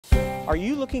Are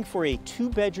you looking for a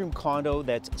 2-bedroom condo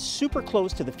that's super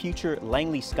close to the future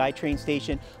Langley SkyTrain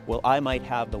station? Well, I might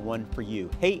have the one for you.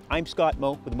 Hey, I'm Scott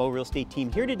Moe with the Moe Real Estate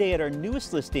team here today at our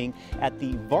newest listing at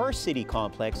the Varsity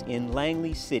complex in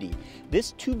Langley City.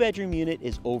 This 2-bedroom unit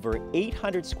is over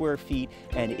 800 square feet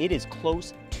and it is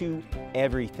close to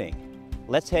everything.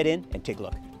 Let's head in and take a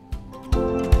look.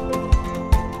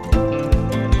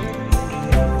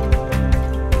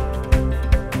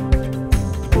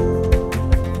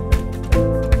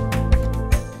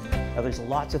 There's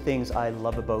lots of things I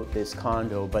love about this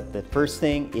condo, but the first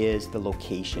thing is the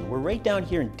location. We're right down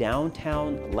here in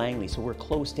downtown Langley, so we're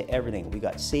close to everything. We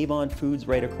got Save On Foods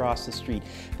right across the street.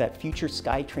 That future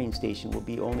SkyTrain station will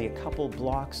be only a couple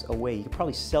blocks away. You could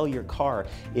probably sell your car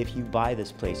if you buy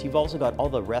this place. You've also got all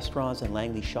the restaurants and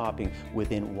Langley shopping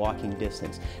within walking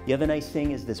distance. The other nice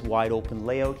thing is this wide open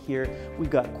layout here. We've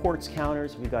got quartz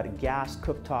counters, we've got a gas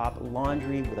cooktop,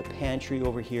 laundry with a pantry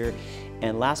over here,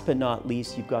 and last but not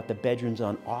least, you've got the bedrooms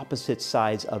on opposite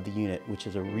sides of the unit, which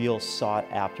is a real sought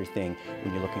after thing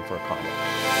when you're looking for a condo.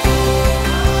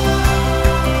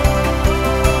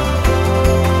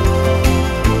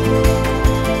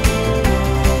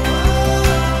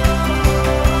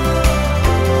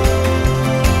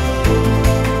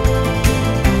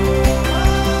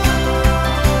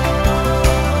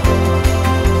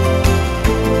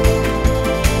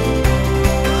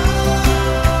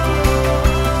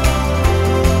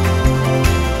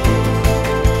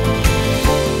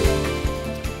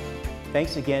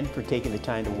 Thanks again for taking the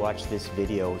time to watch this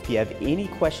video. If you have any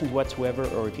questions whatsoever,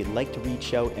 or if you'd like to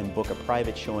reach out and book a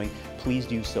private showing, please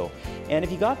do so. And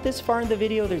if you got this far in the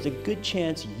video, there's a good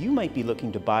chance you might be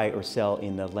looking to buy or sell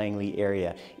in the Langley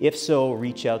area. If so,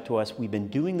 reach out to us. We've been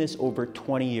doing this over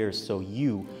 20 years, so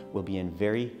you will be in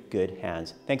very good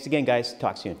hands. Thanks again, guys.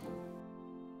 Talk soon.